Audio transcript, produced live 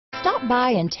Stop by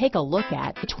and take a look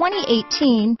at the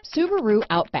 2018 Subaru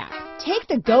Outback. Take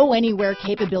the go-anywhere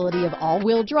capability of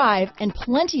all-wheel drive and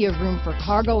plenty of room for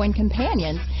cargo and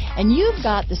companions, and you've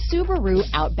got the Subaru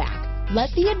Outback. Let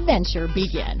the adventure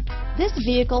begin. This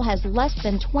vehicle has less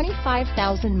than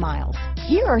 25,000 miles.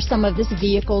 Here are some of this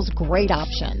vehicle's great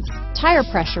options: tire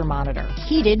pressure monitor,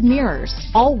 heated mirrors,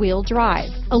 all-wheel drive,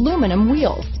 aluminum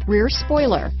wheels, rear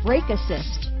spoiler, brake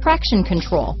assist, traction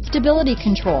control, stability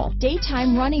control,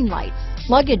 daytime running lights,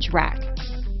 luggage rack.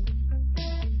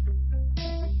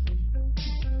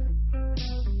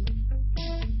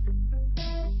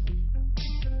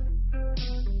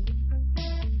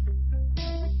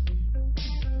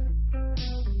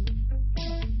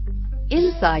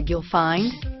 Inside you'll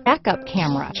find backup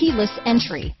camera, keyless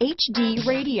entry, HD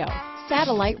radio,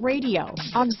 satellite radio,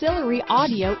 auxiliary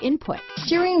audio input,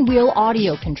 steering wheel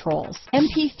audio controls,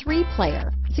 MP3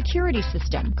 player, security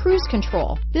system, cruise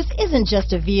control. This isn't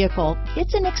just a vehicle,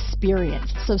 it's an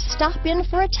experience. So stop in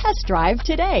for a test drive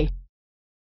today.